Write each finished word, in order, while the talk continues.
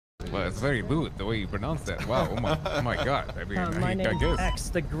Well, it's very rude the way you pronounce that. Wow, oh my god. I mean, My I name's guess. X,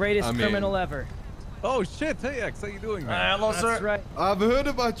 the greatest criminal ever. Oh shit, hey X, how you doing, man? Hello, sir. That's right. I've heard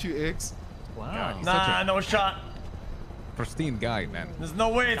about you, X. Wow. God, Nah, no shot. Pristine guy, man. There's no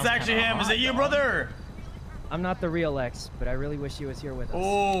way it's actually him. Is it you, brother? I'm not the real X, but I really wish he was here with us.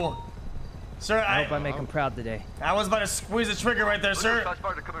 Oh. Sir, I hope I make him proud today. I was about to squeeze the trigger right there, sir.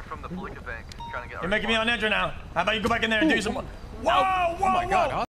 You're making me on edge right now. How about you go back in there and do some... Whoa, whoa, oh my whoa! God.